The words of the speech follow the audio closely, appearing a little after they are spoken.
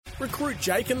Recruit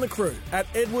Jake and the crew at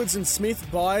Edwards and Smith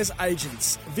Buyers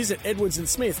Agents. Visit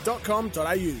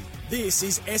edwardsandsmith.com.au. This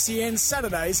is SEN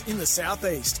Saturdays in the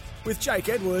Southeast with Jake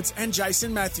Edwards and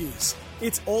Jason Matthews.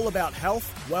 It's all about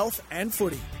health, wealth and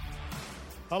footy.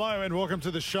 Hello and welcome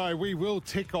to the show. We will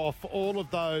tick off all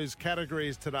of those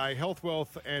categories today, health,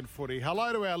 wealth and footy.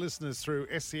 Hello to our listeners through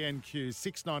SENQ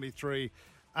 693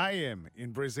 AM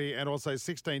in Brizzy and also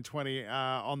 1620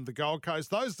 on the Gold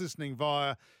Coast. Those listening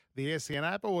via the SEN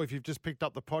app, or if you've just picked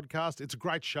up the podcast, it's a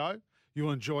great show.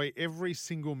 You'll enjoy every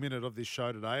single minute of this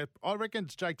show today. I reckon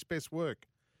it's Jake's best work.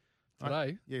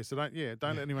 Today? Yeah, so don't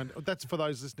let anyone... That's for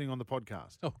those listening on the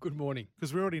podcast. Oh, good morning.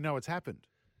 Because we already know it's happened.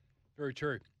 Very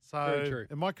true. So, very true.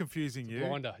 Am I confusing you?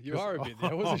 Blinder. You are a bit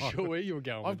there. I wasn't sure where you were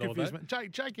going I'm with all confused, that.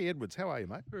 mate. Jakey Edwards, how are you,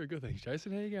 mate? Very good, thanks,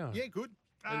 Jason. How you going? Yeah, good.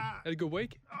 Had a good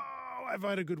week? Oh, I've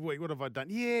had a good week. What have I done?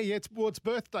 Yeah, it's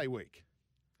birthday week.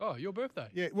 Oh, your birthday?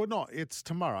 Yeah, well, not. It's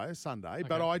tomorrow, Sunday,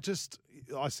 but I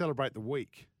celebrate the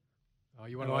week. Oh,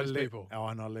 you're one of those people. Oh,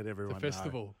 and I let everyone It's a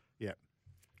festival. know. Yeah.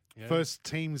 Yeah. First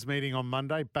teams meeting on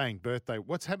Monday, bang, birthday.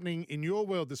 What's happening in your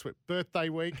world this week? Birthday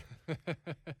week?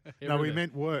 No, we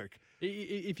meant work.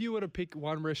 If you were to pick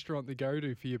one restaurant to go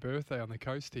to for your birthday on the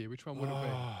coast here, which one would it be?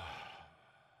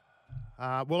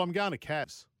 Well, I'm going to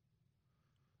Cabs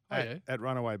Yeah. at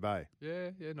Runaway Bay. Yeah,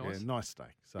 nice. Yeah, nice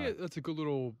steak. So. Yeah, that's a good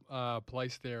little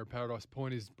place there at Paradise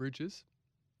Point is Bridges.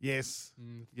 Yes,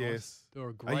 yes. Nice. They're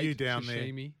a great you down there?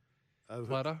 sashimi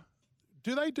platter.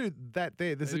 Do they do that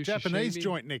there? There's They a do Japanese sashimi.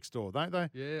 joint next door, don't they?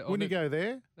 Yeah. When you go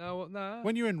there, No.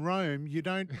 when you're in Rome, you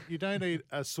don't eat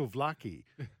a souvlaki.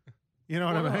 You know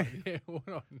what Why I not? mean? Yeah, why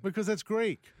not? Because it's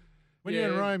Greek. When you're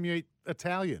in Yeah. Rome, you eat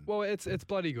Italian. Well, it's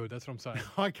bloody good. That's what I'm saying.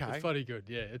 Okay. It's bloody good.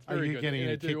 Yeah, it's Are very you good. getting And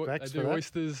any they do kickbacks for They do that?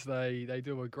 oysters. They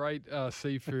do a great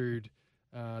seafood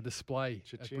display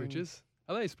at Cha-ching. Bridges.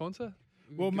 Are they a sponsor?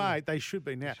 Well, Give 'em- mate, they should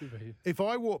be now. They should be. If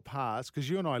I walk past, because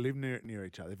you and I live near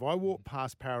each other, if I walk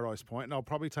past Paradise Point, and I'll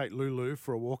probably take Lulu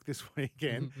for a walk this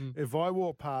weekend, if I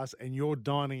walk past and you're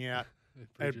dining out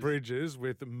at Bridges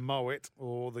with Moet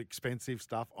or the expensive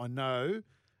stuff, I know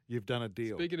you've done a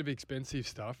deal. Speaking of expensive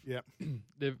stuff, Yep.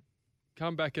 they've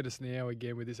come back at us now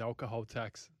again with this alcohol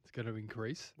tax. It's going to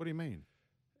increase. What do you mean?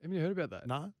 Haven't you heard about that?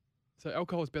 No? So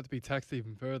alcohol is about to be taxed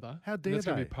even further. How and dare that's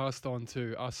going to they? be passed on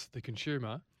to us, the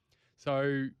consumer.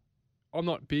 So I'm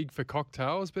not big for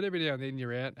cocktails, but every now and then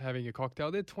you're out having a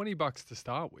cocktail. They're $20 to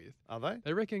start with. Are they?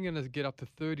 They reckon going to get up to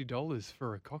 $30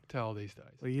 for a cocktail these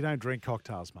days. Well, you don't drink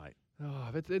cocktails, mate. Oh,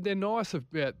 but they're nice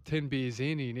about 10 beers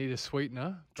in. You need a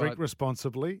sweetener. Drink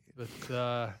responsibly. But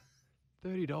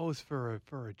 $30 for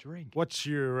a drink. What's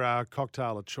your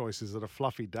cocktail of choice? Is it a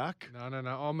fluffy duck? No.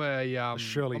 I'm a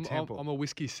Shirley I'm Temple. a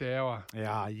whiskey sour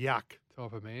Yeah, yuck.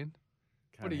 type of man.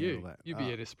 Can't What are you? handle that. You'd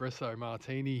be an espresso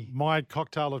martini. My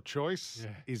cocktail of choice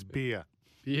Yeah. is beer,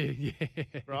 Yeah.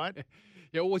 right?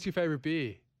 Yeah. What's your favourite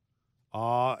beer?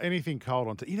 Anything cold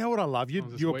on. You know what I love? long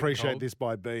as it's You wet and appreciate cold. this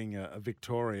by being a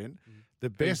Victorian. The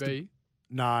best. PB?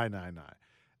 No.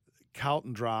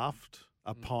 Carlton Draft,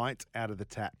 a pint out of the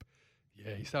tap.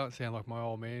 Yeah, you start to sound like my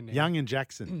old man now. Young and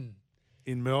Jackson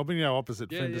in Melbourne,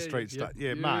 opposite Yeah, Flinders yeah, Street. yeah.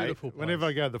 Yeah, mate. Beautiful Whenever I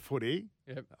place. go to the footy,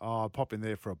 Yep. I pop in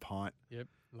there for a pint. Yep.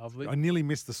 Lovely. I nearly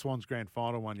missed the Swans grand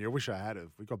final one year. I wish I had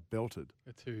have. We got belted.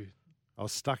 Got two. I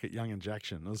was stuck at Young and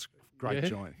Jackson. It was a great Yeah.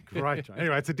 joint. Great joint.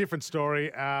 Anyway, it's a different story.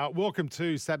 Welcome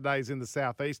to Saturdays in the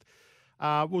Southeast.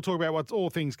 We'll talk about what's all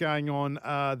things going on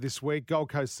this week. Gold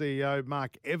Coast CEO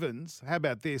Mark Evans, how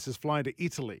about this, has flown to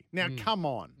Italy. Now, come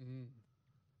on.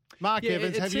 Mark Yeah,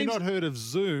 Evans, it have you seems- not heard of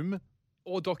Zoom?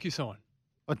 Or DocuSign.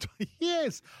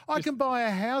 Yes, I can buy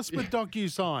a house with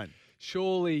DocuSign.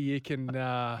 Surely you can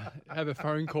have a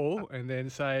phone call and then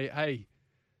say, hey,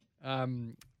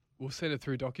 we'll send it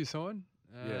through DocuSign.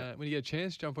 Yeah. When you get a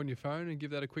chance, jump on your phone and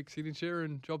give that a quick signature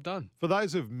and job done. For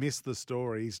those who've missed the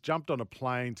story, he's jumped on a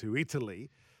plane to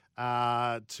Italy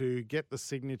to get the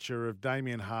signature of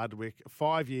Damien Hardwick, a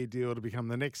 5-year deal to become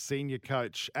the next senior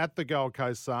coach at the Gold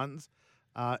Coast Suns.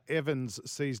 Evans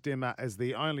sees Dimmer as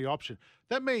the only option.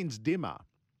 That means Dimmer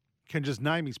can just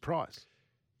name his price.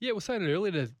 Yeah, we were saying it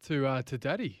earlier to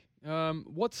Daddy.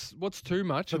 What's too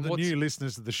much? For and the what's new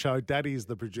listeners of the show, Daddy is the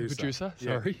the producer. producer?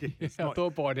 Yeah. Sorry. It's I not-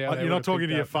 thought by now they You're not would've talking to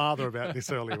picked your up. father about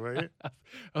this earlier, were you?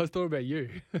 I was talking about you.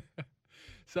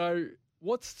 So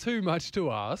what's too much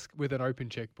to ask with an open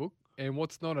checkbook and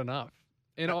what's not enough?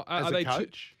 And As are a they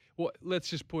coach? let's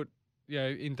just put,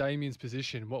 in Damien's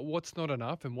position, what's not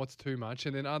enough and what's too much?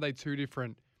 And then are they two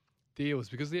different deals?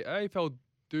 Because the AFL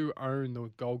do own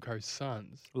the Gold Coast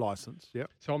Suns. License,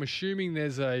 yep. So I'm assuming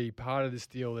there's a part of this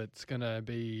deal that's going to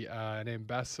be an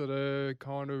ambassador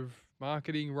kind of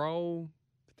marketing role,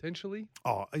 potentially.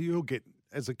 Oh, you'll get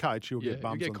as a coach, you'll get He'll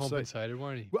bums get on seat. compensated,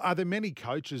 won't he? Well, are there many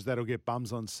coaches that'll get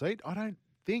bums on seat? I don't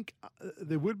think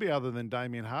there would be other than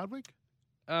Damien Hardwick.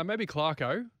 Maybe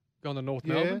Clarko gone to North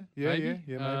Melbourne. Yeah, maybe.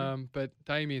 maybe. But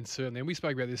Damien certainly, and we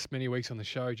spoke about this many weeks on the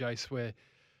show, Jace, where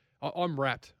I'm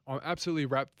wrapped. I'm absolutely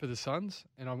wrapped for the Suns,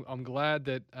 and I'm glad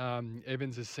that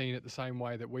Evans has seen it the same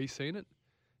way that we've seen it.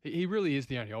 He really is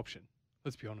the only option.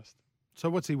 Let's be honest. So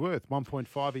what's he worth?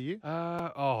 1.5 a year?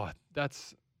 I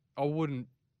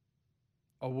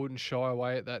wouldn't shy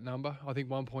away at that number. I think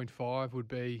 1.5 would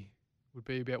be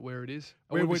about where it is.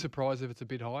 I wouldn't be surprised if it's a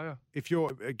bit higher. If you're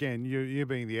being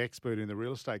the expert in the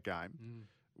real estate game,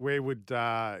 where would,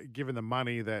 given the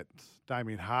money that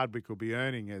Damien Hardwick will be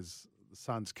earning as the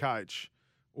Suns coach,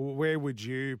 where would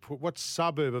you put? What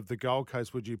suburb of the Gold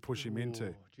Coast would you push him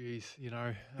into? Geez,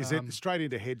 Is it straight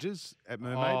into Hedges at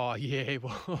Mermaid? Oh yeah,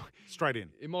 well, straight in.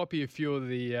 It might be a few of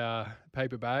the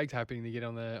paper bags happening to get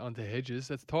onto Hedges.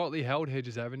 That's tightly held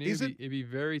Hedges Avenue. It'd be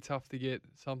very tough to get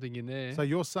something in there. So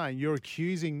you're saying you're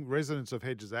accusing residents of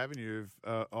Hedges Avenue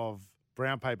of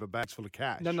brown paper bags full of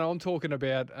cash? No, I'm talking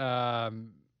about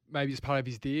maybe as part of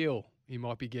his deal. He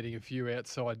might be getting a few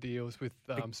outside deals with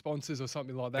sponsors or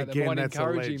something like that. Again, that might that's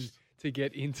encourage alleged. him to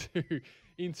get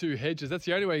into Hedges. That's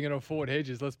the only way you're going to afford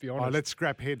Hedges, let's be honest. Oh, let's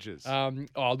scrap Hedges.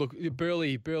 Look,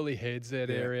 Burleigh Heads, that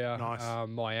area. Nice.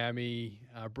 Miami,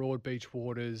 Broad Beach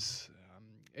Waters,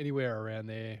 anywhere around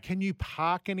there. Can you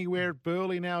park anywhere at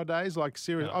Burleigh nowadays? Like,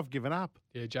 seriously, No. I've given up.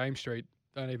 Yeah, James Street,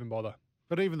 don't even bother.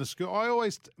 But even the school, I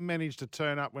always manage to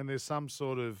turn up when there's some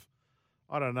sort of,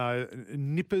 I don't know,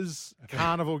 nippers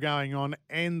carnival going on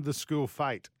and the school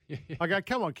fete. I go,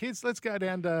 come on, kids, let's go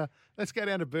down to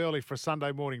Burleigh for a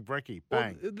Sunday morning brekkie.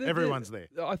 Bang, everyone's there.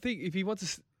 I think if he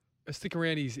wants to stick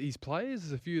around his players,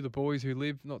 there's a few of the boys who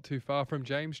live not too far from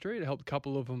James Street. I helped a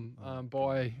couple of them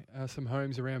buy some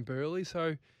homes around Burleigh.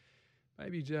 So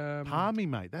maybe Palmy,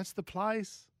 mate, that's the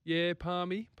place. Yeah,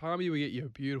 Palmy will get you a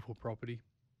beautiful property.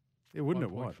 Yeah, wouldn't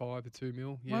it? 1.5 to 2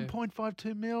 mil. Yeah. 1.5,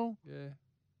 2 mil. Yeah.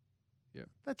 Yeah.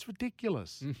 That's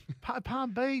ridiculous.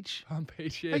 Palm Beach. Palm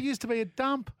Beach, yeah. That used to be a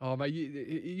dump. Oh, mate,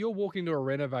 you're walking to a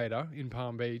renovator in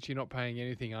Palm Beach, you're not paying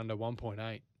anything under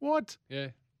 1.8. What? Yeah.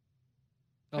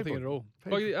 Nothing People- at all.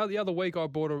 people- Like the other week, I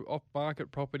bought an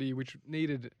off-market property which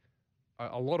needed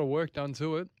a lot of work done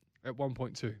to it at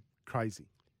 1.2. Crazy.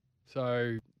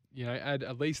 So, add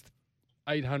at least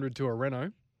 800 to a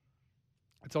reno.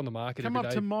 It's on the market Come every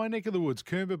up day. to my neck of the woods,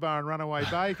 Coomba and Runaway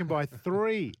Bay. You can buy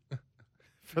 3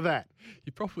 for that.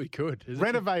 You probably could.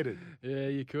 Renovated. Yeah,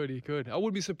 you could. I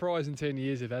wouldn't be surprised in 10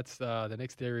 years if that's the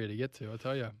next area to get to, I'll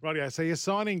tell you. Rightio. So you're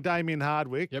signing Damien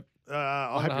Hardwick. Yep.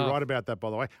 I hope you're right about that,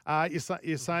 by the way.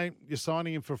 You're saying you're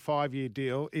signing him for a 5-year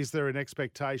deal. Is there an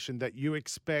expectation that you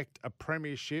expect a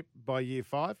premiership by year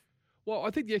 5? Well,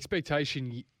 I think the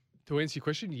expectation, to answer your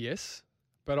question, yes.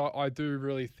 But I do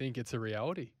really think it's a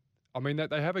reality. I mean,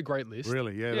 they have a great list.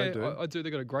 Really? Yeah, they do. I do.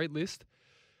 They've got a great list.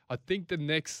 I think the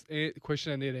next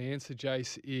question I need to answer,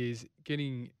 Jace, is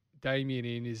getting Damien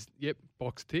in is,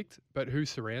 box ticked, but who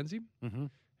surrounds him?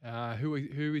 Mm-hmm.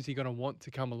 Who is he going to want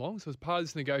to come along? So as part of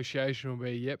this negotiation will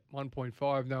be,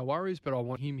 1.5, no worries, but I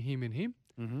want him, and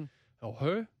him, or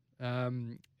her.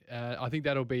 I think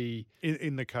that'll be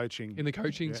In the coaching. in the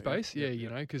coaching Yeah, space. yeah,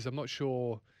 Yeah, because I'm not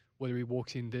sure whether he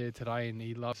walks in there today and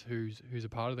he loves who's a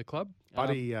part of the club.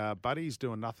 Buddy's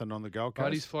doing nothing on the Gold Coast.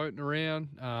 Buddy's floating around.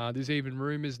 There's even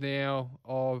rumours now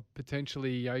of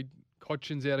potentially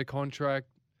Cochin's out of contract,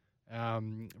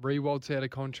 Rewald's out of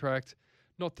contract.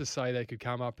 Not to say they could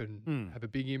come up and have a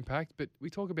big impact, but we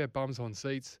talk about bums on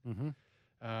seats.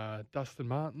 Dustin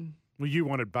Martin. Well, you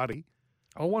wanted Buddy.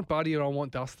 I want Buddy and I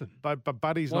want Dustin. But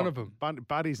Buddy's One not. of them.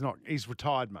 Buddy's not. He's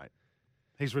retired, mate.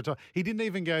 He's retired. He didn't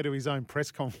even go to his own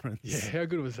press conference. Yeah, how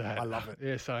good was that? I love it.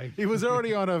 Yeah, same. He was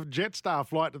already on a Jetstar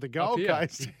flight to the Gold here.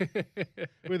 Coast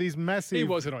with his massive. He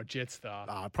wasn't on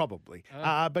Jetstar. Probably.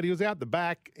 But he was out the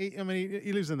back. He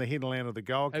lives in the hinterland of the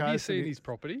Gold Coast. Have you seen his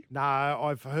property? No,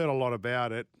 I've heard a lot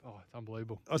about it. Oh, it's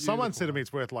unbelievable. Someone said to Beautiful. me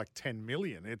it's worth like 10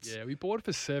 million. Yeah, we bought it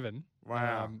for 7.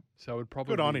 Wow. So it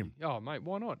probably on him. Oh, mate,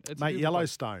 why not? It's a Mate, beautiful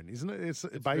Yellowstone, isn't it? It's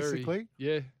basically.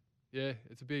 Yeah,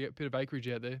 it's a bit of acreage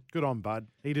out there. Good on Bud.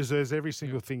 He deserves every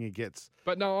single thing he gets.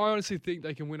 But no, I honestly think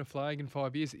they can win a flag in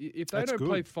 5 years. If they That's don't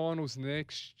play good. finals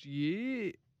next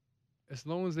year, as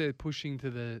long as they're pushing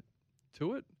to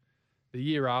it, the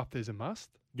year after is a must.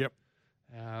 Yep.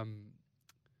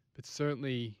 But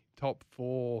certainly top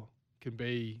 4 can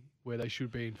be where they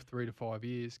should be in 3 to 5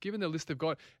 years, given the list they've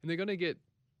got, and they're going to get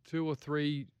 2 or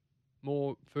 3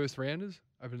 more first rounders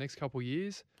over the next couple of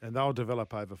years. And they'll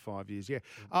develop over 5 years, yeah.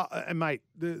 And, mate,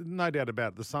 no doubt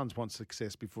about it, the Suns want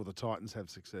success before the Titans have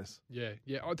success. Yeah.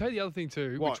 I'll tell you the other thing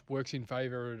too, What? which works in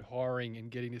favour of hiring and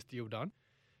getting this deal done,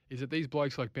 is that these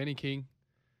blokes like Benny King,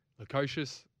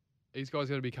 Lukosius, these guys are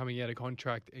going to be coming out of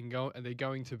contract and they're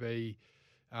going to be,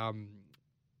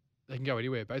 they can go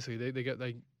anywhere. Basically,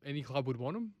 any club would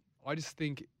want them. I just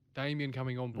think Damien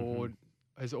coming on board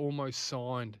has almost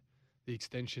signed the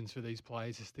extensions for these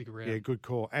players to stick around. Yeah, good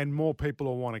call. And more people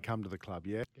will want to come to the club,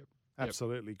 yeah? Yep.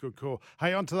 Absolutely, good call.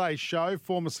 Hey, on today's show,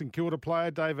 former St Kilda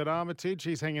player David Armitage.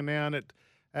 He's hanging down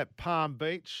at Palm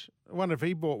Beach. I wonder if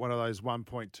he bought one of those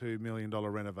 $1.2 million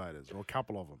renovators, or a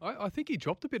couple of them. I think he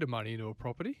dropped a bit of money into a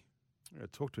property. Yeah,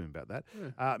 talk to him about that.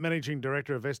 Yeah. Managing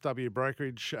Director of SW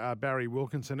Brokerage, Barry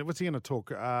Wilkinson. What's he going to talk?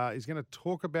 He's going to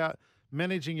talk about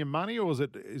managing your money, or is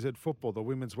it football, the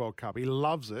Women's World Cup? He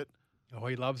loves it. Oh,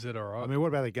 he loves it, all right. I mean, what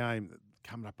about the game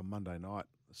coming up on Monday night?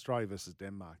 Australia versus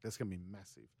Denmark. That's going to be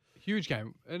massive. Huge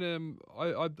game. And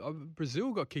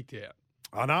Brazil got kicked out.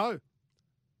 I know.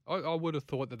 I would have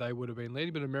thought that they would have been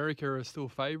leading, but America are still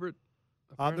favourite.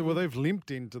 Well, they've limped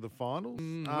into the finals.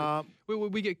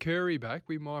 We get Curry back.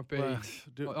 We might be. Well,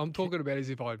 I'm talking about as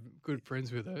if I'm good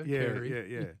friends with her. Yeah,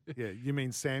 Curry. yeah. You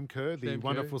mean Sam Kerr, the Sam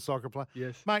wonderful Kerr. soccer player?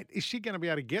 Yes. Mate, is she going to be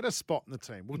able to get a spot in the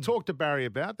team? We'll talk to Barry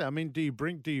about that. I mean, do you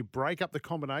break up the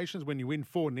combinations when you win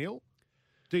 4-0?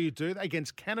 Do you do that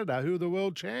against Canada, who are the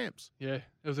world champs? Yeah, it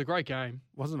was a great game.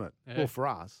 Wasn't it? Yeah. Well, for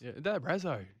us. Yeah, that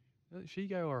Brazo. She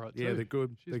go all right too. Yeah, they're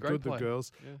good. She's They're a great good, the player.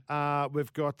 girls. Yeah.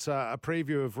 We've got a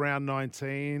preview of round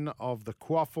 19 of the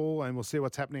Quaffle, and we'll see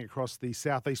what's happening across the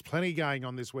southeast. Plenty going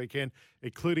on this weekend,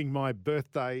 including my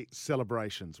birthday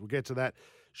celebrations. We'll get to that.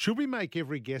 Should we make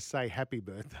every guest say happy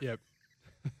birthday? Yep.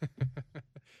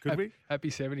 Could we? Happy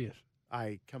 70th.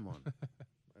 Hey, come on.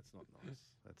 That's not nice.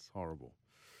 That's horrible.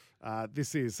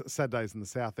 This is Saturdays in the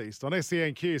Southeast on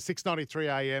SENQ, 6:93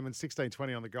 AM and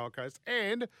 16:20 on the Gold Coast,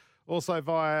 and also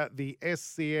via the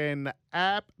SCN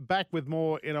app. Back with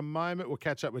more in a moment. We'll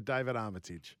catch up with David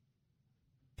Armitage.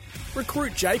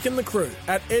 Recruit Jake and the crew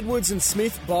at Edwards and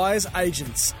Smith Buyers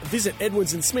Agents. Visit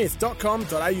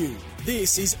edwardsandsmith.com.au.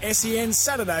 This is SEN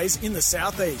Saturdays in the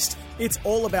Southeast. It's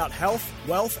all about health,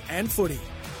 wealth and footy.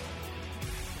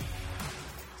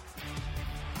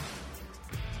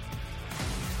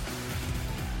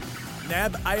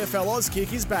 NAB AFL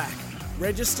Auskick is back.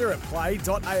 Register at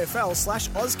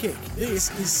play.afl/Auskick.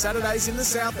 This is Saturdays in the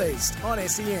Southeast on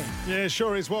SEN. Yeah,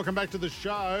 sure is. Welcome back to the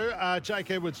show. Jake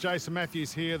Edwards, Jason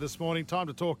Matthews here this morning. Time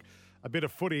to talk a bit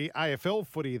of footy, AFL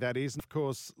footy that is. And of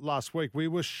course, last week we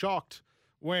were shocked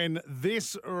when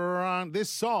this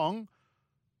song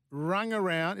rung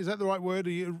around. Is that the right word?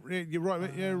 You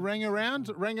right? Rang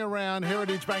around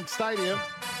Heritage Bank Stadium.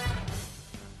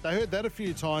 They heard that a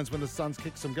few times when the Suns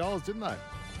kicked some goals, didn't they?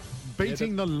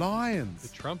 Beating the Lions. The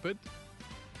trumpet.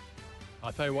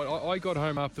 I tell you what, I got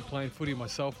home after playing footy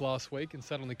myself last week and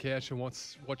sat on the couch and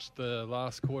watched the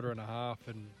last quarter and a half.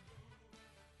 And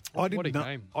what a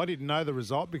game! I didn't know the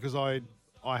result because I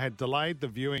had delayed the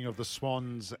viewing of the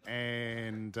Swans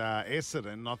and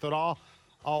Essendon. I thought,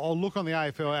 I'll look on the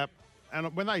AFL app.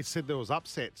 And when they said there was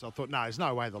upsets, I thought, no, there's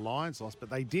no way the Lions lost.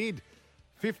 But they did.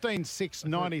 15-6,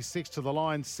 96 to the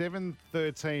Lions,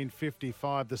 7-13,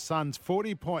 55. The Suns,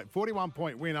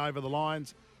 41-point win over the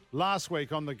Lions last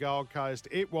week on the Gold Coast.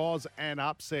 It was an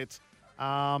upset.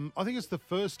 I think it's the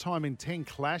first time in 10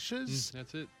 clashes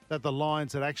that's it. that the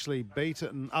Lions had actually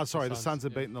beaten. The Suns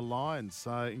had beaten the Lions.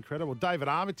 So incredible. David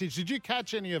Armitage, did you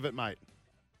catch any of it, mate?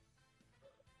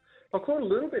 I caught a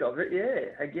little bit of it,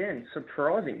 yeah. Again,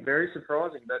 surprising, very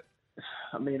surprising. But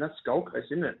I mean, that's Gold Coast,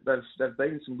 isn't it? They've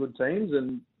beaten some good teams,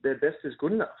 and their best is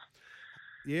good enough.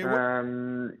 Yeah.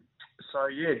 So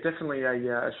yeah, definitely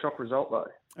a shock result though.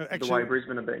 Actually, the way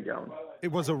Brisbane have been going. It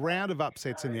was a round of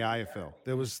upsets in the AFL.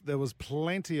 There was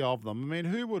plenty of them. I mean,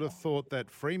 who would have thought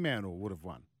that Fremantle would have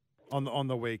won on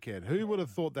the weekend? Who would have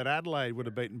thought that Adelaide would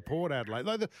have beaten Port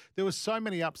Adelaide? There were so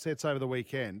many upsets over the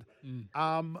weekend.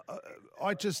 I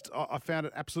found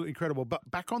it absolutely incredible. But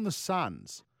back on the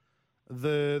Suns.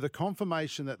 The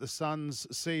confirmation that the Suns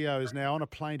CEO is now on a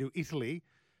plane to Italy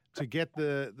to get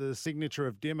the signature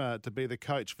of Dimmer to be the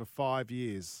coach for 5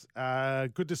 years.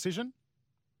 Good decision?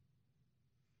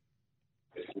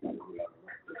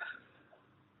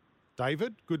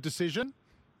 David, good decision?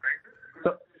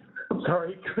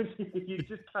 Sorry, you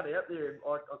just cut out there.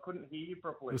 I couldn't hear you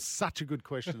properly. It was such a good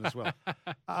question as well.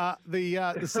 The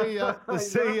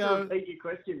CEO. Repeat your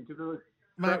question because it was.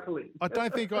 Mate, I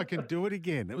don't think I can do it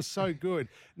again. It was so good.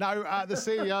 No, the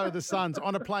CEO of the Suns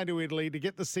on a plane to Italy to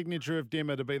get the signature of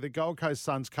Dimmer to be the Gold Coast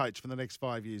Suns coach for the next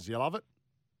 5 years. You love it?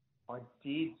 I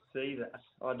did see that.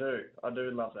 I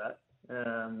do love that.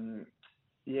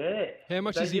 Yeah. How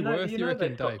much is he worth, you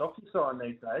reckon, Dave? DocuSign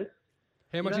these days.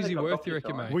 How much is he worth, you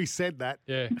reckon, mate? We said that.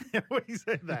 Yeah. We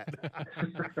said that.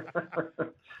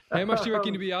 How much do you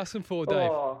reckon you'd be asking for, Dave?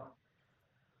 Oh,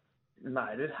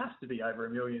 mate, it has to be over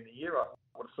 $1 million a year, I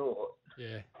would have thought.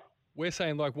 Yeah. We're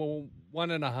saying like, well,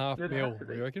 1.5 mil,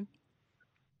 you reckon?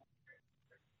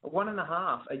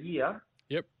 1.5 a year?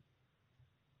 Yep.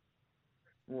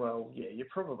 Well, yeah, you're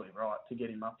probably right to get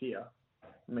him up here.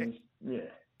 I mean, yeah.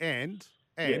 And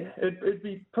yeah, it'd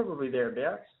be probably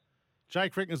thereabouts.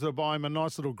 Jake reckons they'll buy him a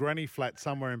nice little granny flat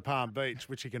somewhere in Palm Beach,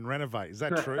 which he can renovate. Is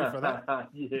that true for that?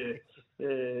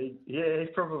 Yeah, he's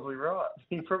probably right.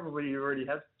 He probably already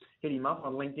has hit him up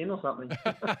on LinkedIn or something.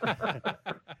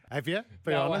 Have you?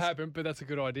 No, I haven't, but that's a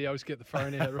good idea. I'll just get the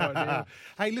phone out right now.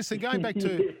 Hey, listen, going back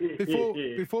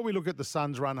to before we look at the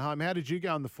Suns' run home, how did you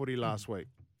go in the footy last week?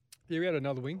 Yeah, we had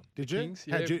another wing. Did you? Kings.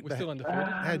 Yeah, we're still undefeated.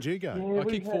 How'd you go? Yeah, I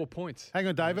kicked 4 points. Hang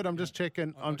on, David. I'm just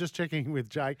checking. I'm just checking with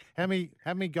Jake. How many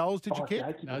goals did you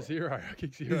kick? No, 0. I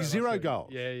kicked 0. Zero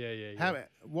goals. Yeah.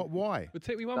 Why? But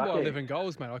we won by 11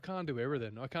 goals, mate. I can't do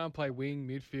everything. I can't play wing,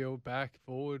 midfield, back,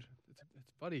 forward. It's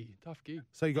bloody tough gig.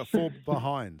 So you got 4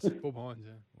 behinds. 4 behinds,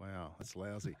 yeah. Wow, that's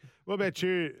lousy. What about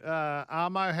you,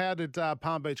 Armo? How did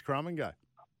Palm Beach Crumman go?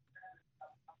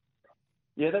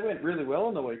 Yeah, they went really well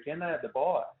on the weekend. They had the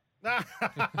bye.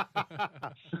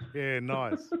 Yeah,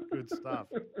 nice, good stuff.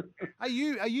 Are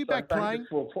you back playing?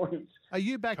 4 points. Are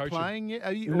you back coaching? playing yet?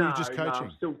 Are you just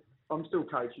coaching? No, I'm still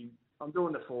coaching. I'm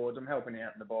doing the forwards. I'm helping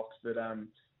out in the box. But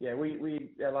yeah,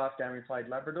 we our last game we played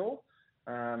Labrador.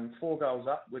 4 goals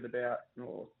up with about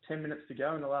 10 minutes to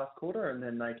go in the last quarter, and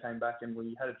then they came back and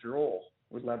we had a draw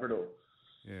with Labrador.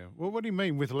 Yeah. Well, what do you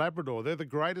mean with Labrador? They're the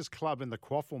greatest club in the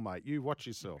quaffle, mate. You watch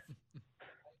yourself.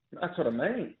 That's what I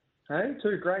mean. Hey,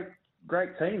 2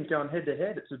 great teams going head to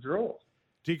head. It's a draw.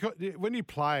 When you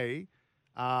play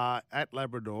at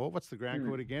Labrador, what's the ground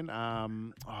called again?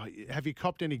 Have you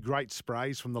copped any great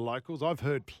sprays from the locals? I've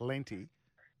heard plenty.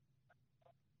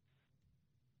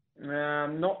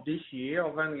 Not this year.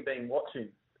 I've only been watching,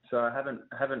 so I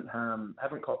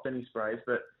haven't copped any sprays.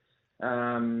 But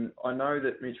I know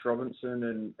that Mitch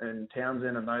Robinson and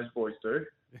Townsend and those boys do.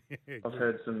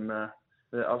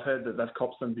 I've heard that they've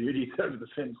copped some beauties over the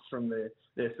fence from their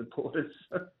supporters.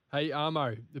 Hey,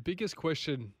 Armo, the biggest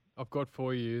question I've got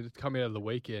for you coming out of the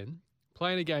weekend,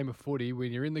 playing a game of footy,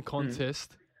 when you're in the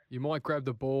contest, you might grab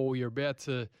the ball, you're about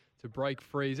to break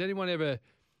free. Has anyone ever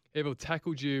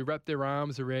tackled you, wrapped their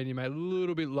arms around you, made a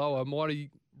little bit lower, might have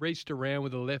reached around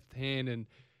with the left hand and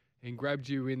grabbed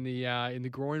you in the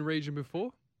groin region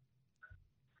before?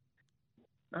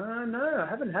 No, I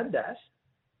haven't had that.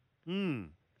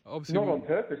 Obviously, not on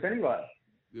purpose, anyway.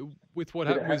 With what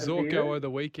happened with Zorko over the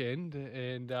weekend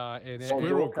and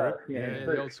Squirrel grip,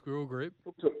 the old squirrel grip.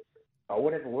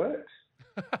 Whatever works.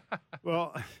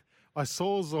 Well, I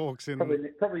saw Zorks in.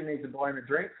 Probably need to buy him a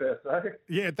drink first, though.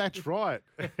 Yeah, that's right.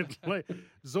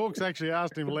 Zorks actually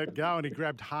asked him to let go, and he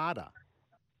grabbed harder.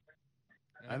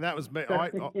 And that was me. I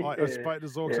spoke to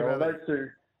Zorks about that.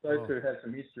 Those two have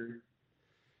some history.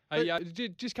 Hey,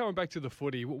 just coming back to the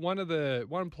footy,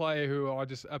 one player who I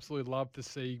just absolutely love to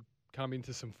see come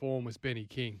into some form was Benny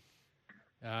King.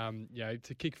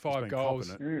 To kick 5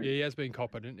 goals, he has been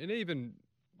competent, and even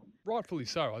rightfully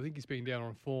so. I think he's been down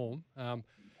on form,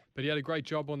 but he had a great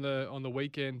job on the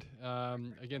weekend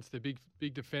against the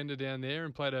big defender down there,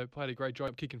 and played a great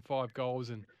job kicking 5 goals,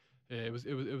 and it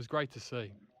was great to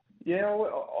see. Yeah, I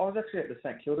was actually at the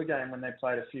St Kilda game when they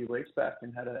played a few weeks back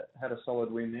and had a solid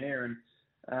win there, and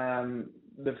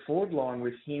the forward line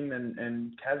with him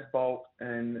and Casbolt,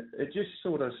 and it just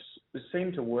sort of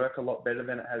seemed to work a lot better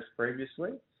than it has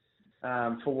previously,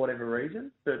 for whatever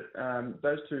reason. But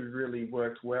those two really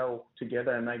worked well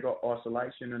together, and they got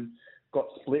isolation and got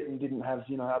split and didn't have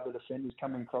other defenders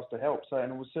coming across to help. So,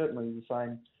 and it was certainly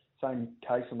the same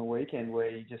case on the weekend where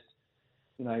he just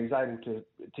he was able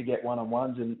to get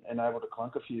one-on-ones and able to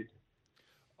clunk a few.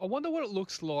 I wonder what it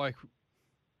looks like.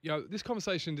 This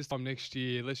conversation this time next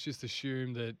year, let's just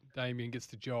assume that Damien gets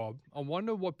the job. I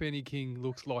wonder what Benny King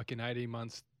looks like in 18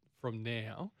 months from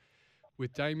now,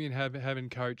 with Damien having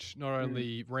coached not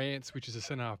only Rance, which is a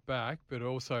centre-half back, but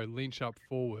also Lynch up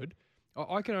forward.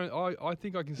 I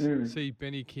think I can see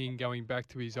Benny King going back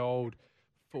to his old,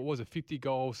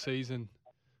 50-goal season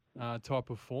type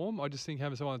of form. I just think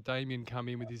having someone like Damien come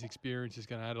in with his experience is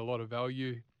going to add a lot of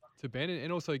value to Ben,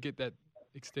 and also get that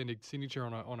extended signature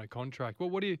on a contract. Well,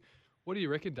 what do you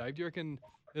reckon, Dave? Do you reckon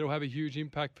it'll have a huge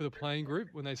impact for the playing group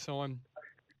when they sign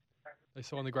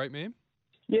the great man?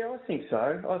 Yeah, I think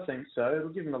so. It'll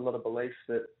give him a lot of belief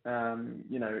that,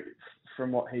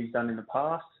 from what he's done in the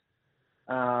past,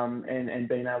 and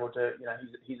being able to,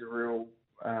 he's a real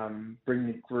bring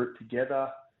the group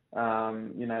together.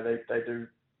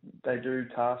 They do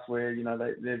tasks where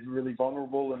they're really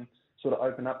vulnerable and sort of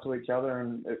open up to each other,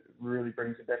 and it really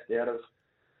brings the best out of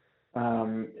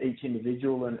each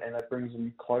individual, and it brings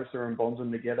them closer and bonds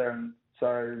them together. And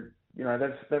so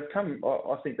they've come.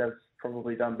 I think they've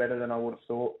probably done better than I would have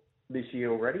thought this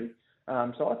year already.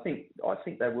 So I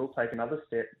think they will take another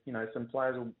step. Some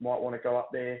players might want to go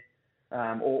up there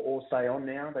or stay on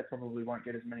now. They probably won't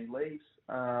get as many leaves.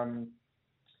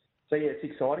 So yeah, it's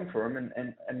exciting for him,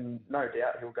 and no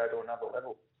doubt he'll go to another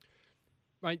level.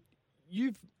 Mate,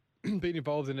 you've been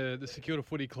involved in the St Kilda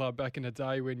Footy Club back in the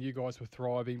day when you guys were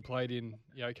thriving, played in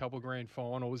a couple of grand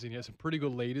finals, and you had some pretty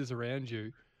good leaders around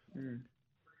you. Mm.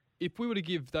 If we were to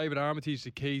give David Armitage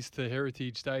the keys to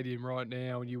Heritage Stadium right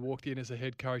now, and you walked in as a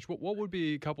head coach, what would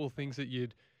be a couple of things that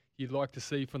you'd like to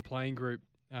see from the playing group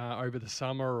over the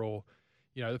summer, or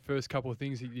the first couple of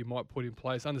things that you might put in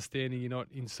place? Understanding you're not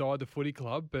inside the footy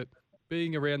club, but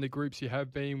being around the groups you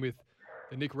have been with,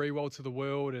 the Nick Riewolds of the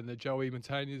world and the Joey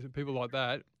Montagnas and people like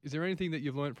that, is there anything that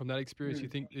you've learned from that experience you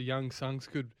think the young Suns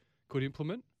could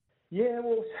implement? Yeah,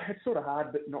 well, it's sort of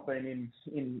hard, but not being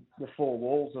in the four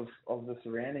walls of the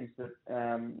surroundings. But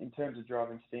in terms of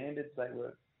driving standards,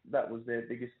 that was their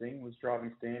biggest thing, was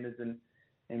driving standards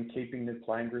and keeping the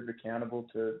playing group accountable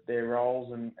to their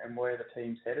roles and where the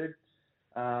team's headed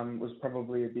was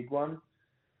probably a big one.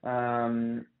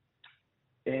 And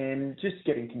just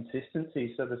getting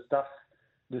consistency. So the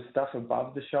stuff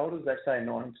above the shoulders, they say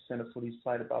 90% of footy's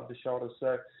played above the shoulders.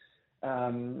 So,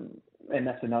 and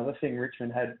that's another thing.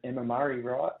 Richmond had Emma Murray,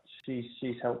 right?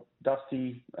 She's helped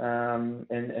Dusty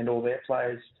and all their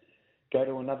players go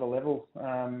to another level.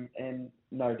 And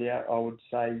no doubt, I would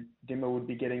say Dimmer would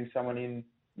be getting someone in,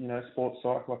 sports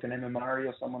psych like an Emma Murray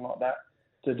or someone like that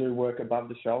to do work above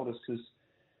the shoulders, because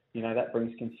that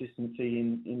brings consistency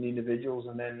in individuals,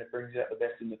 and then it brings out the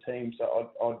best in the team. So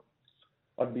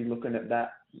I'd be looking at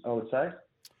that, I would say.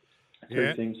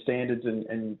 Two things, standards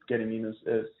and getting in as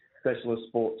a specialist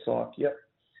sports psych. Yep.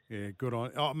 Yeah, good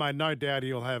on. Oh, mate, no doubt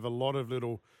he'll have a lot of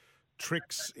little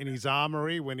tricks in his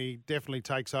armoury when he definitely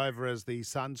takes over as the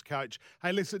Suns coach.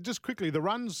 Hey, listen, just quickly,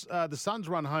 the Suns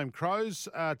run home Crows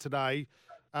today,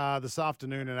 this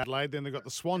afternoon in Adelaide. Then they've got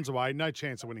the Swans away. No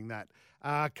chance of winning that.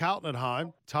 Carlton at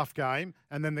home, tough game,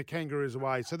 and then the Kangaroos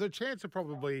away. So the chance of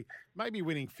probably maybe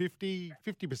winning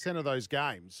 50% of those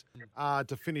games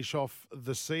to finish off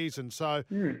the season. So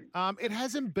it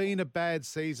hasn't been a bad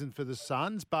season for the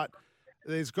Suns, but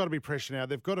there's got to be pressure now.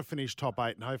 They've got to finish top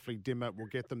 8, and hopefully Dimmer will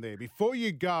get them there. Before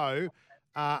you go,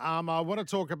 I want to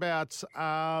talk about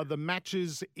the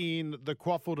matches in the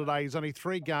Quaffle today. There's only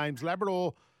 3 games.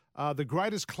 Labrador, the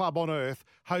greatest club on earth,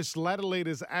 hosts ladder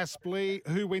leaders Aspley.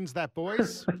 Who wins that,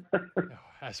 boys?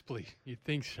 Aspley, you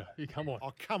think so? Come on.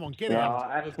 Oh, come on, get out.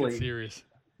 Let's get serious.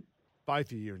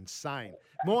 Both of you are insane.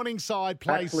 Morningside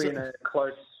plays... Aspley in a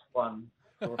close one.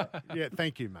 Yeah,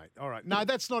 thank you, mate. All right. No,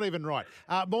 that's not even right.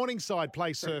 Morningside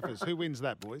play Surfers. Who wins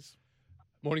that, boys?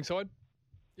 Morningside?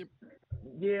 Yep.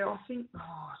 Yeah, I think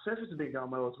Surfers have been going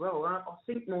well as well. I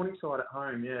think Morningside at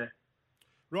home, yeah.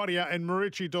 Rightio, and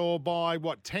Maroochydore by,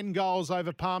 10 goals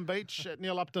over Palm Beach at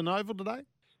Neil Upton Oval today?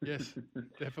 Yes,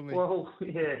 definitely. Well,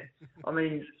 yeah. I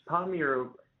mean, Palmy are a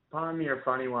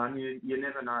funny one. You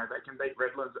never know. They can beat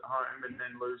Redlands at home and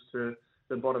then lose to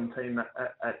the bottom team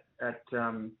at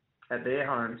their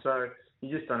home. So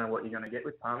you just don't know what you're going to get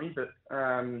with Palmy. But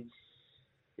I'd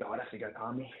have to go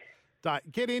Palmy.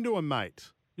 Get into him,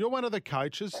 mate. You're one of the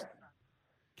coaches.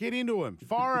 Get into him.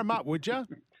 Fire him up, would you?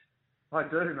 I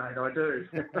do, mate. I do.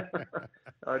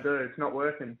 I do. It's not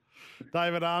working.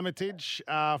 David Armitage,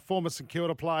 former St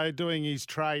Kilda player, doing his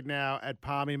trade now at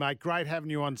Palmy, mate. Great having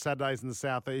you on Saturdays in the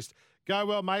Southeast. Go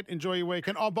well, mate. Enjoy your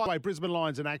weekend. Oh, by the way, Brisbane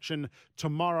Lions in action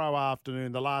tomorrow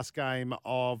afternoon, the last game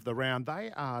of the round.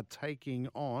 They are taking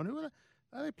on... Who are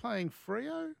they playing?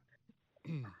 Freo?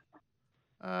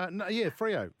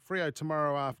 Freo. Freo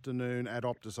tomorrow afternoon at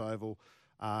Optus Oval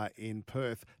in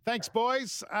Perth. Thanks,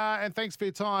 boys, and thanks for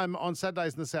your time on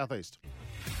Saturdays in the Southeast.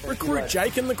 Recruit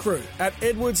Jake and the crew at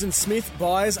Edwards and Smith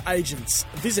Buyers Agents.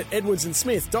 Visit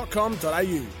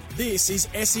edwardsandsmith.com.au. This is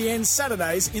SEN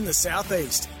Saturdays in the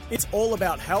Southeast. It's all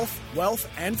about health, wealth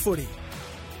and footy.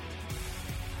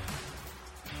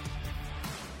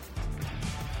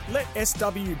 Let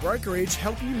SW Brokerage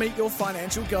help you meet your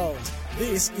financial goals.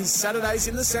 This is Saturdays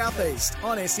in the Southeast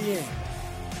on SEN.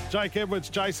 Jake Edwards,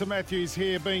 Jason Matthews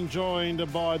here, being joined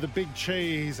by the big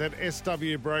cheese at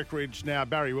SW Brokerage now,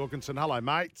 Barry Wilkinson. Hello,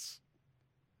 mates.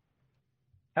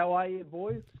 How are you,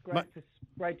 boys?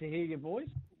 Great to hear your voice.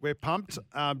 We're pumped.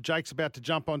 Jake's about to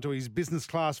jump onto his business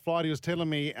class flight. He was telling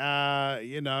me,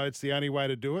 it's the only way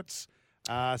to do it.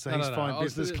 So he's flying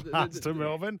business class to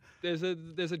Melbourne. There's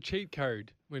a cheat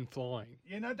code when flying.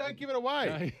 Don't give it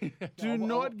away. No. Do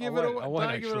not give it away.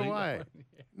 Don't give it away.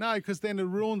 No, because then it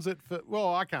ruins it for.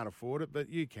 Well, I can't afford it, but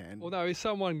you can. Well, no,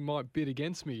 someone might bid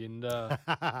against me, and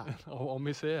I'll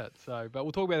miss out. So, but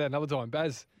we'll talk about that another time.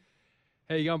 Baz,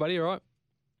 how you going, buddy? All right?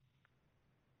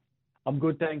 I'm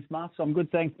good, thanks, Muss. I'm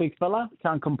good, thanks, big fella.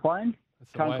 Can't complain.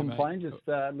 Can't complain. Mate. Just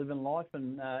living life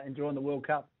and enjoying the World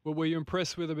Cup. Well, were you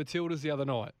impressed with the Matildas the other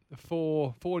night? The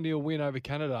 4-0 win over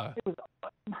Canada.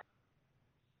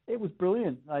 It was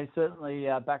brilliant. They certainly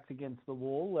backed against the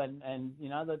wall, and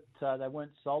that they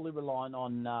weren't solely relying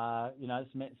on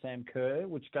Sam Kerr,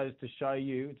 which goes to show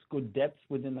you it's good depth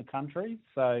within the country.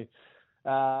 So.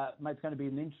 Mate, it's going to be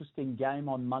an interesting game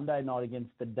on Monday night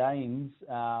against the Danes,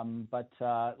 but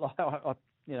I'm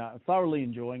thoroughly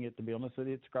enjoying it, to be honest with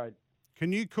you. It's great.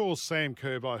 Can you call Sam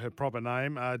Kerr by her proper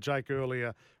name? Jake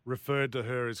earlier referred to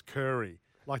her as Curry,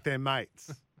 like they're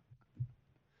mates.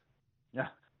 Yeah,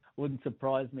 wouldn't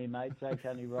surprise me, mate. Jake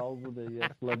only rolls with the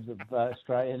celebs of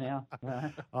Australia now.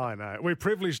 I know. We're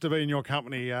privileged to be in your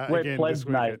company We're again plebs, this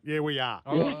weekend. mate. Yeah, we are.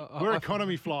 We're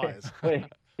economy flyers.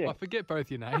 Yeah. I forget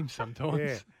both your names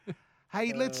sometimes. Yeah.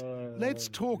 Hey, let's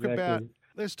talk about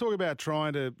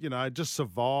trying to just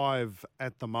survive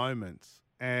at the moment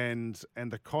and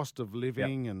the cost of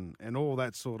living and all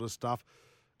that sort of stuff.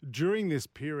 During this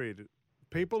period,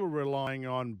 people are relying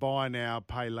on buy now,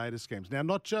 pay later schemes. Now,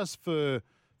 not just for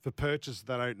purchase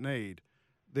they don't need.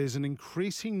 There's an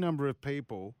increasing number of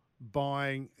people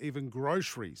buying even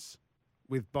groceries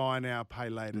with buy now, pay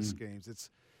later schemes.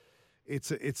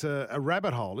 It's a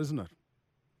rabbit hole, isn't it?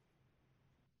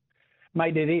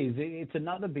 Mate, it is. It's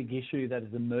another big issue that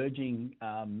is emerging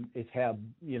is how,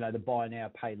 the buy now,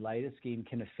 pay later scheme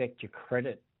can affect your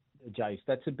credit, Jace.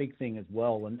 That's a big thing as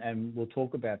well, and we'll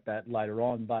talk about that later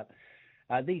on. But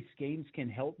these schemes can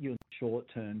help you in the short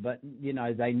term, but,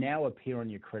 they now appear on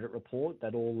your credit report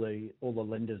that all the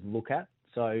lenders look at.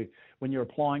 So when you're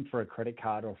applying for a credit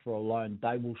card or for a loan,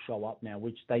 they will show up now,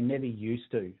 which they never used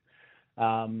to.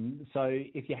 So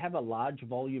if you have a large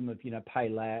volume of, pay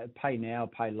now,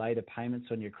 pay later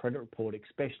payments on your credit report,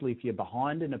 especially if you're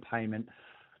behind in a payment,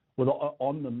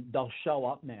 on them, they'll show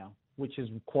up now, which is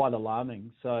quite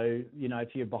alarming. So,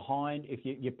 if you're behind, if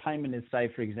your payment is, say,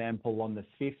 for example, on the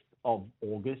 5th of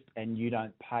August and you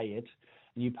don't pay it,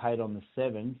 and you pay it on the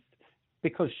 7th,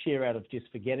 because sheer out of just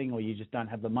forgetting or you just don't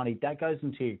have the money, that goes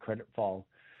into your credit file.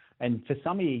 And for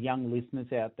some of you young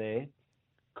listeners out there,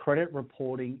 credit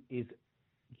reporting is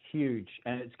huge,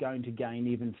 and it's going to gain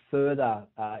even further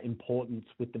importance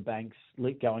with the banks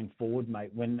going forward,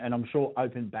 mate. And I'm sure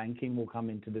open banking will come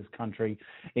into this country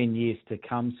in years to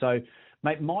come. So,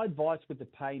 mate, my advice with the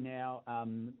pay now,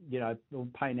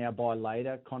 pay now, buy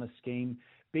later kind of scheme,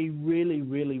 be really,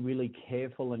 really, really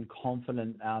careful and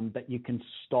confident that you can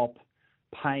stop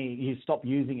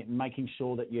using it and making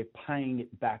sure that you're paying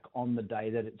it back on the day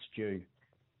that it's due.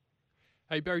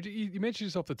 Hey, Barry, you mentioned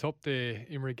just off the top there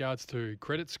in regards to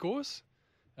credit scores.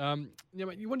 You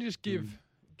want to just give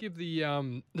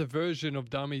the version of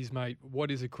dummies, mate, what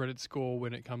is a credit score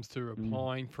when it comes to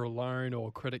applying for a loan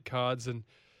or credit cards, and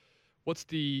what's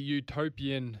the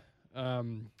utopian,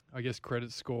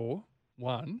 credit score,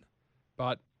 one.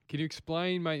 But can you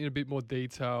explain, mate, in a bit more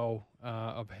detail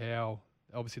of how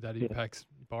obviously that impacts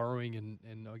borrowing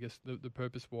and I guess the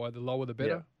purpose why the lower the better?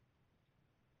 Yeah.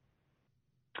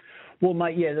 Well,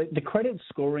 mate, the credit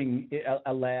scoring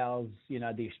allows, the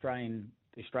Australian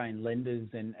lenders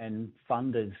and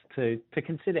funders to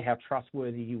consider how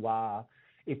trustworthy you are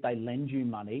if they lend you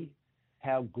money,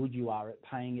 how good you are at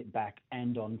paying it back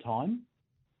and on time.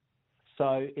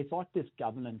 So it's like this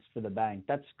governance for the bank.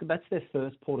 That's their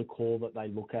first port of call that they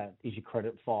look at is your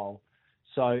credit file.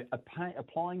 So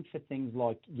applying for things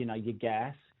like, your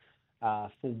gas, for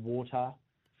water,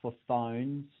 for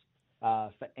phones,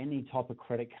 for any type of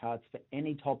credit cards, for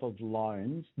any type of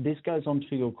loans, this goes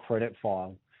onto your credit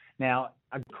file. Now,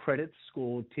 a credit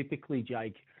score typically,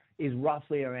 Jake, is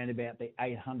roughly around about the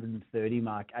 830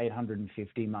 mark,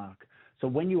 850 mark. So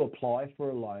when you apply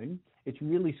for a loan, it's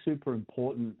really super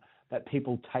important that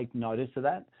people take notice of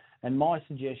that. And my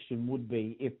suggestion would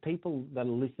be, if people that are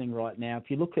listening right now,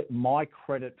 if you look at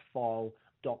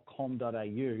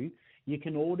mycreditfile.com.au, you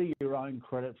can order your own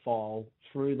credit file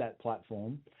through that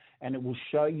platform, and it will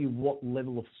show you what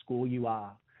level of score you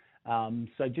are.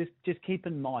 So just keep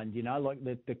in mind, like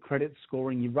the credit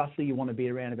scoring, you want to be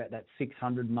around about that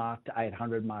 600 mark to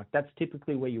 800 mark. That's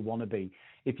typically where you want to be.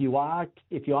 If you are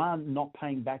not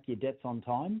paying back your debts on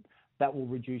time, that will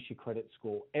reduce your credit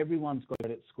score. Everyone's got a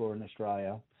credit score in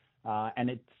Australia, and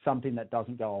it's something that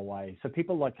doesn't go away. So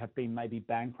people have been maybe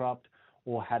bankrupt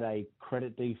or had a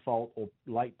credit default or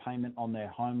late payment on their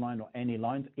home loan or any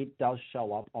loans, it does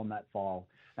show up on that file.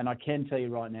 And I can tell you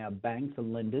right now, banks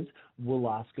and lenders will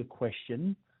ask a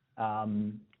question.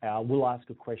 In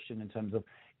terms of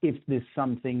if there's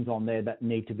some things on there that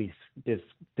need to be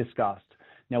discussed.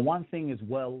 Now, one thing as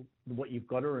well, what you've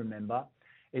got to remember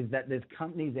is that there's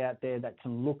companies out there that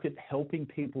can look at helping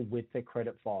people with their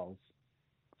credit files.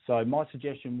 So my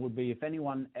suggestion would be if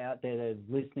anyone out there that is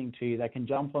listening to you, they can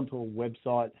jump onto our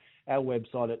website at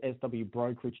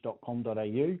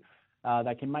swbrokerage.com.au.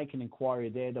 They can make an inquiry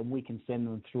there, then we can send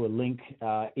them through a link.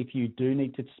 If you do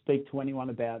need to speak to anyone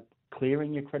about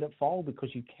clearing your credit file,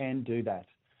 because you can do that.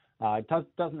 It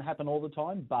doesn't happen all the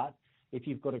time, but if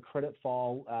you've got a credit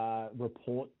file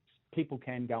report, people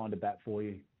can go into bat for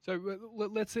you. So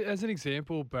let's say, as an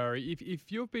example, Barry,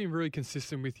 if you've been really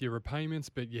consistent with your repayments,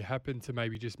 but you happen to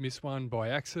maybe just miss one by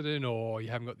accident, or you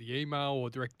haven't got the email,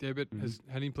 or direct debit has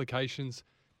had implications,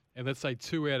 and let's say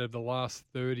 2 out of the last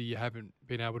 30 you haven't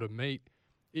been able to meet,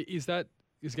 is that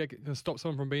going to stop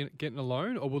someone from getting a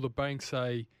loan, or will the bank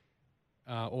say,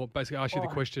 or basically ask you the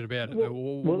question about it,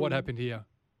 what happened here?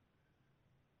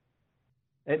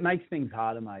 It makes things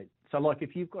harder, mate. So,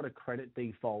 if you've got a credit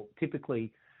default,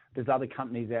 typically there's other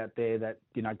companies out there that,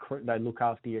 they look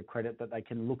after your credit, that they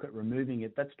can look at removing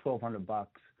it. That's $1,200.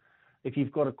 If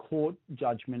you've got a court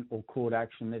judgment or court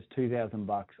action, there's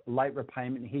 $2,000. Late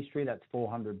repayment history, that's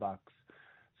 $400.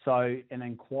 So an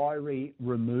inquiry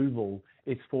removal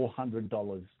is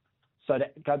 $400. So to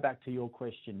go back to your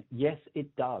question, yes,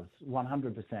 it does,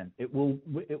 100%. It will,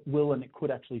 and it could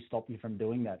actually stop you from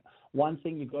doing that. One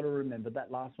thing you've got to remember,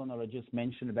 that last one that I just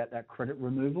mentioned about that credit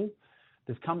removal,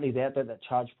 there's companies out there that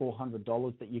charge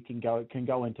 $400 that you can go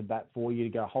into bat for you to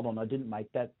go, hold on, I didn't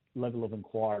make that level of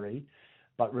inquiry.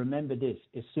 But remember this,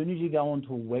 as soon as you go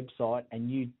onto a website and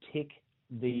you tick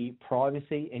the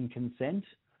privacy and consent,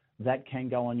 that can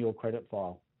go on your credit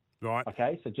file. Right.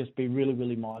 Okay, so just be really,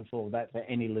 really mindful of that for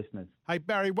any listeners. Hey,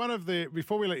 Barry,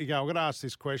 before we let you go, I'm going to ask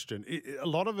this question. A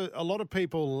lot of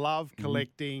people love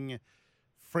collecting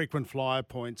frequent flyer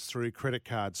points through credit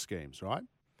card schemes, right?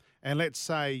 And let's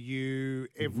say you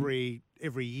every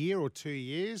year or 2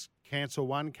 years cancel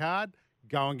one card,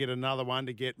 go and get another one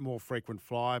to get more frequent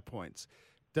flyer points.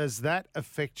 Does that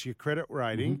affect your credit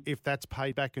rating if that's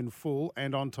paid back in full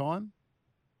and on time?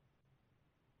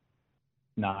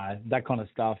 No, that kind of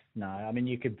stuff. No, I mean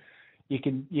you could.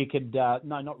 No,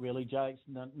 not really, Jake.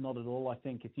 Not at all. I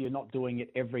think if you're not doing it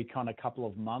every kind of couple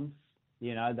of months,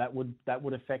 that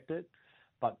would affect it.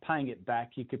 But paying it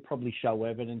back, you could probably show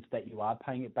evidence that you are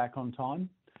paying it back on time.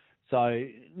 So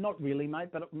not really, mate,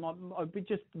 but I'd be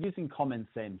just using common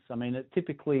sense. I mean,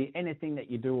 typically anything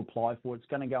that you do apply for, it's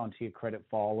going to go into your credit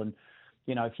file. And,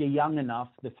 if you're young enough,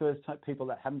 the first people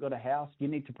that haven't got a house, you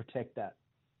need to protect that.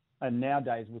 And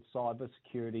nowadays with cyber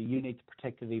security, you need to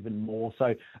protect it even more.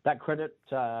 So that credit,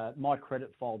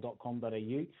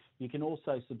 mycreditfile.com.au, you can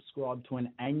also subscribe to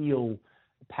an annual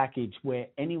package where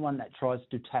anyone that tries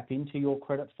to tap into your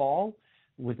credit file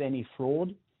with any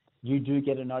fraud, you do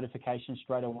get a notification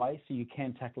straight away, so you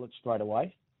can tackle it straight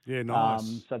away. Yeah,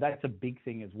 nice. So that's a big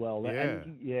thing as well.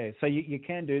 Yeah. So you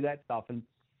can do that stuff, and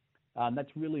that's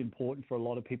really important for a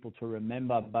lot of people to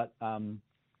remember. But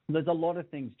there's a lot of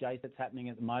things, Jace, that's happening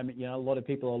at the moment. A lot of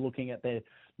people are looking at their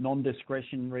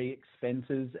non-discretionary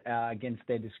expenses against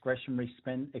their discretionary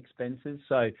expenses.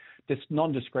 So just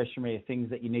non-discretionary are things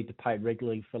that you need to pay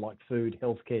regularly for, like food,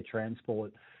 healthcare,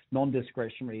 transport.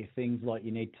 Non-discretionary are things like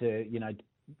you need to,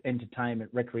 entertainment,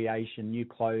 recreation, new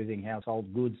clothing,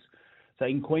 household goods. So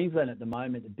in Queensland at the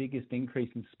moment, the biggest increase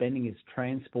in spending is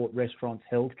transport, restaurants,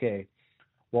 healthcare,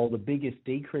 while the biggest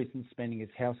decrease in spending is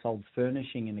household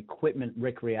furnishing and equipment,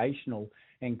 recreational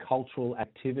and cultural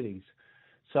activities.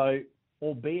 So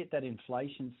albeit that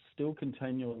inflation's still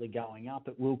continually going up,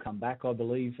 it will come back, I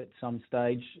believe, at some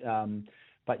stage.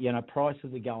 But,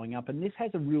 prices are going up. And this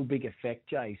has a real big effect,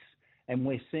 Jace. And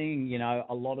we're seeing,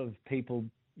 a lot of people,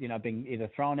 being either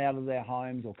thrown out of their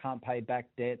homes or can't pay back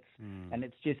debts. And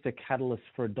it's just a catalyst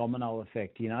for a domino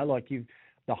effect,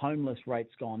 the homeless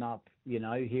rate's gone up,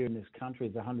 here in this country.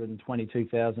 It's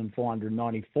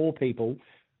 122,494 people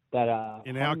that are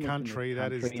in our homeless country. in this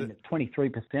That is country, and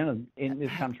 23% in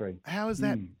this country. How is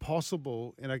that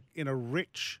possible in a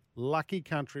rich, lucky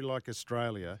country like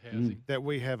Australia that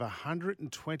we have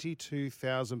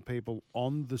 122,000 people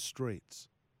on the streets?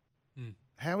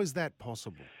 How is that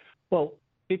possible? Well,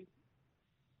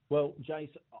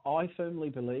 Jace, I firmly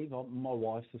believe, my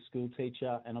wife's a school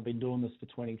teacher and I've been doing this for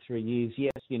 23 years.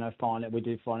 Yes, we do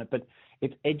find it, but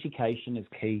if education is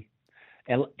key,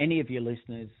 any of your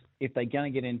listeners, if they're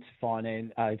going to get into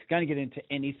finance, if going to get into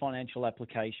any financial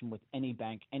application with any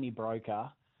bank, any broker,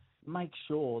 make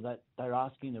sure that they're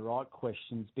asking the right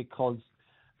questions because,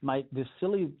 mate, the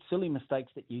silly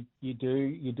mistakes that you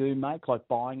do make, like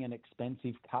buying an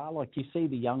expensive car. Like you see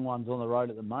the young ones on the road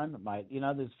at the moment, mate.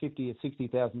 There's $50,000 or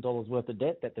 $60,000 worth of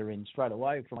debt that they're in straight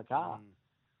away from a car.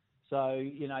 So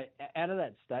out of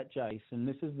that stat, Jace, and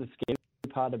this is the scary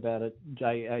part about it,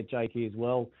 Jake, as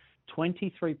well.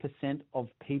 23% of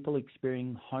people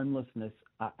experiencing homelessness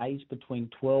are aged between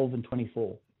 12 and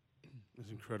 24. It's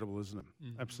incredible, isn't it?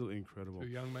 Absolutely incredible. Too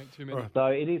young, mate. Too many. So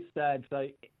it is sad. So,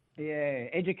 yeah,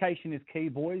 education is key,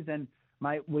 boys. And,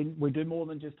 mate, we do more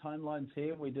than just home loans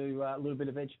here. We do a little bit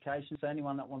of education. So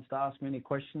anyone that wants to ask me any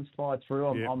questions, fire through.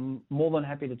 I'm more than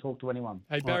happy to talk to anyone.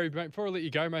 Hey, Barry, mate, before I let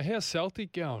you go, mate, how's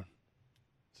Celtic going?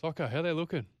 Soccer, how they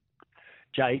looking?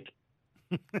 Jake,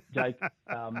 we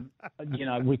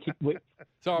kick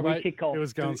off. It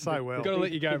was going so well. Got to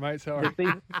let you go, mate. Sorry.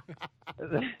 The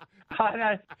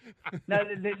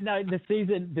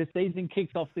season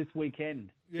kicks off this weekend.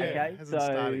 Yeah, okay, hasn't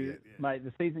started yet, yeah. Mate,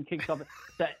 the season kicks off.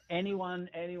 So anyone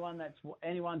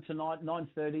tonight,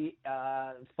 9:30,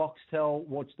 Foxtel,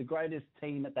 watch the greatest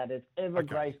team that has ever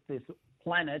graced this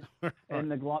planet,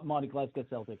 and the mighty Glasgow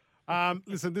Celtic.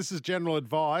 Listen, this is general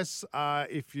advice.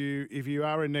 If you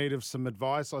are in need of some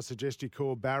advice, I suggest you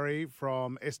call Barry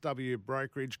from SW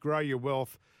Brokerage. Grow your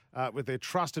wealth with their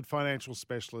trusted financial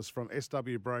specialist from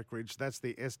SW Brokerage. That's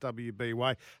the SWB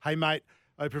way. Hey, mate,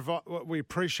 we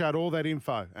appreciate all that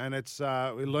info, and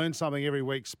we learn something every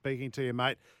week speaking to you,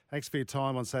 mate. Thanks for your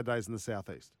time on Saturdays in the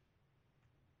Southeast.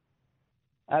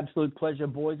 Absolute pleasure,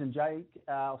 boys. And Jake,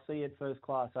 I'll see you at first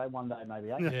class, one day maybe.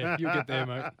 Yeah, you'll get there,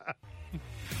 mate.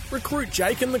 Recruit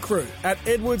Jake and the crew at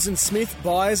Edwards & Smith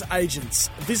Buyers Agents.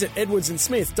 Visit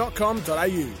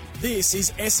edwardsandsmith.com.au. This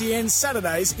is SEN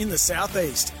Saturdays in the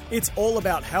Southeast. It's all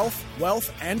about health,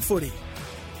 wealth and footy.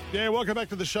 Yeah, welcome back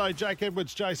to the show. Jake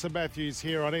Edwards, Jason Matthews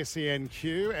here on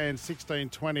SENQ and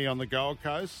 1620 on the Gold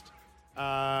Coast.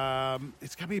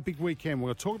 It's going to be a big weekend. We're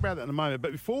going to talk about that in a moment.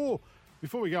 But before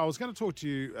we go, I was going to talk to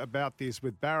you about this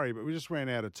with Barry, but we just ran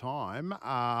out of time.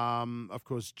 Of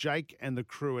course, Jake and the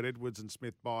crew at Edwards &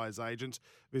 Smith Buyers Agents.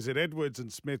 Visit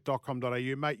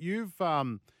edwardsandsmith.com.au. Mate, you've,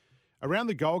 around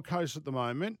the Gold Coast at the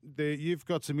moment, you've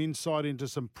got some insight into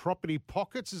some property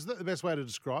pockets. Is that the best way to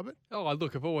describe it? Oh,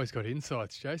 look, I've always got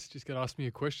insights, Jace. Just got to ask me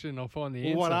a question and I'll find the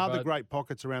answer. What are the great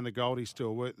pockets around the Goldie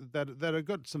still that have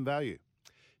got some value?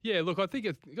 Yeah, look, I think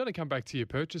it's got to come back to your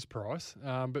purchase price.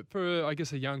 But for, I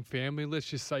guess, a young family, let's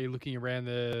just say you're looking around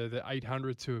the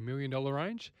 $800 to $1 million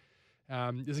range.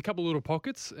 There's a couple of little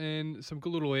pockets and some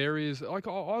good little areas. I'm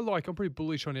pretty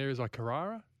bullish on areas like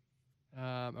Carrara,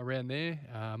 around there,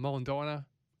 Mullandina.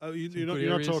 Oh, you're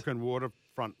not talking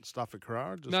waterfront stuff at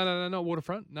Carrara? No, not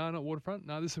waterfront. No, not waterfront.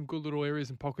 No, there's some good little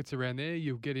areas and pockets around there.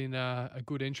 You'll get in a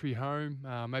good entry home,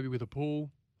 maybe with a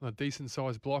pool, a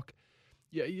decent-sized block.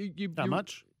 Yeah, How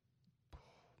much?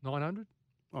 900.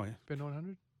 Oh, yeah. About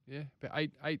 900. Yeah, about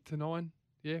 8 to 9.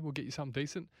 Yeah, we'll get you something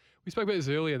decent. We spoke about this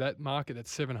earlier, that market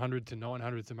that's 700 to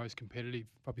 900 is the most competitive,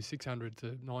 probably 600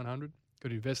 to 900.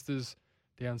 Got investors,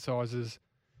 downsizers,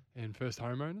 and first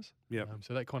homeowners. Yeah.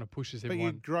 So that kind of pushes everyone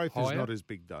But your growth higher. is not as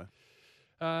big, though.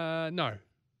 No.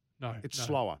 It's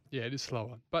slower. Yeah, it is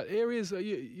slower. But areas,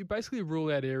 you basically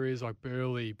rule out areas like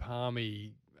Burleigh,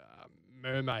 Palmy,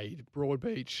 Mermaid,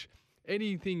 Broadbeach.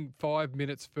 Anything 5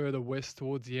 minutes further west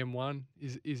towards the M1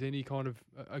 is any kind of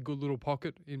a good little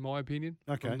pocket, in my opinion,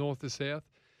 from north to south.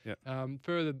 Yeah.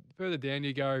 Further down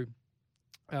you go,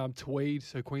 Tweed,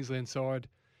 so Queensland side,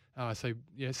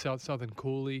 southern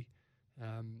Cooley.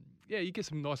 You get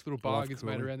some nice little bargains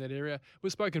made around that area.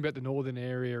 We've spoken about the northern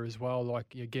area as well,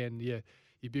 like, again, your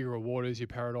bigger waters, your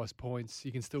Paradise Points.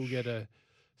 You can still get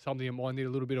something that might need a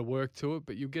little bit of work to it,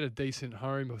 but you'll get a decent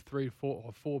home, a 3, 4,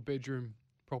 or 4-bedroom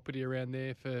property around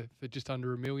there for just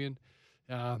under $1 million.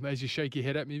 As you shake your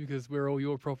head at me because where all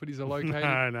your properties are located.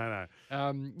 No.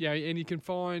 And you can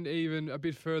find even a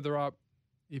bit further up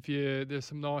there's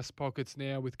some nice pockets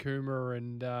now with Coomera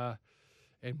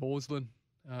and Maudslin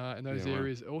and those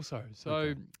areas also.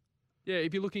 So,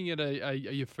 if you're looking at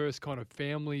your first kind of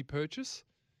family purchase,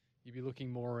 you'd be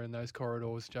looking more in those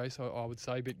corridors, Jace, I would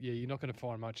say. But, yeah, you're not going to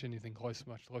find much anything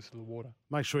much closer to the water.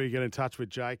 Make sure you get in touch with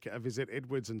Jake. Visit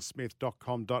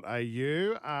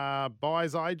edwardsandsmith.com.au.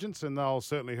 Buyers agents, and they'll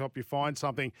certainly help you find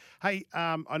something. Hey,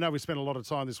 I know we spent a lot of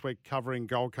time this week covering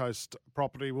Gold Coast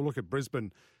property. We'll look at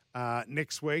Brisbane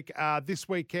next week. This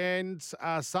weekend,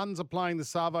 Suns are playing the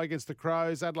Savo against the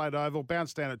Crows. Adelaide Oval,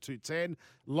 bounce down at 2:10.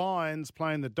 Lions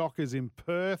playing the Dockers in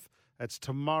Perth. That's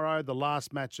tomorrow, the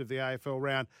last match of the AFL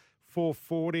round,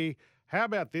 4:40. How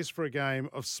about this for a game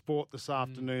of sport this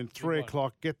afternoon, 3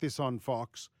 o'clock? Get this on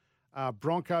Fox.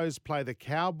 Broncos play the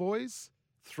Cowboys,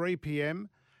 3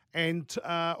 p.m. And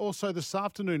also this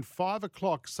afternoon, 5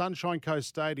 o'clock, Sunshine Coast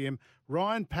Stadium,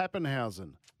 Ryan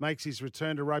Pappenhausen makes his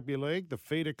return to rugby league, the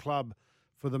feeder club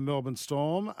for the Melbourne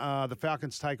Storm. The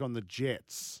Falcons take on the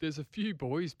Jets. There's a few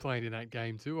boys playing in that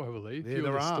game too, I believe. Yeah, a few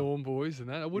there of the are. Storm boys and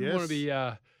that. I wouldn't want to be...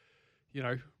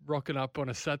 rocking up on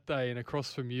a Saturday and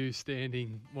across from you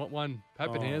standing one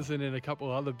Pappenhausen and a couple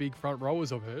of other big front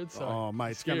rowers I've heard. So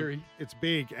mate, scary. It's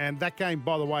big. And that game,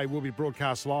 by the way, will be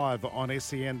broadcast live on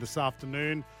SEN this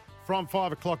afternoon from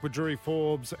 5 o'clock with Drury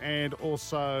Forbes and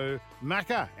also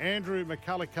Macca, Andrew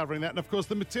McCulloch covering that. And, of course,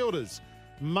 the Matildas,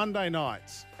 Monday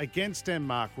nights against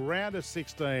Denmark, round of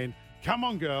 16. Come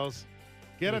on, girls.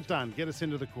 Get it done. Get us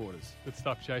into the quarters. Good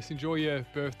stuff, Chase. Enjoy your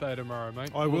birthday tomorrow,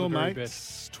 mate. I will, mate.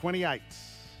 Best. 28.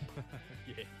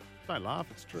 Yeah. Don't laugh.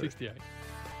 It's true. 68.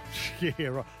 Yeah,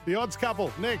 right. The Odds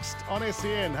Couple next on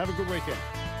SEN. Have a good weekend.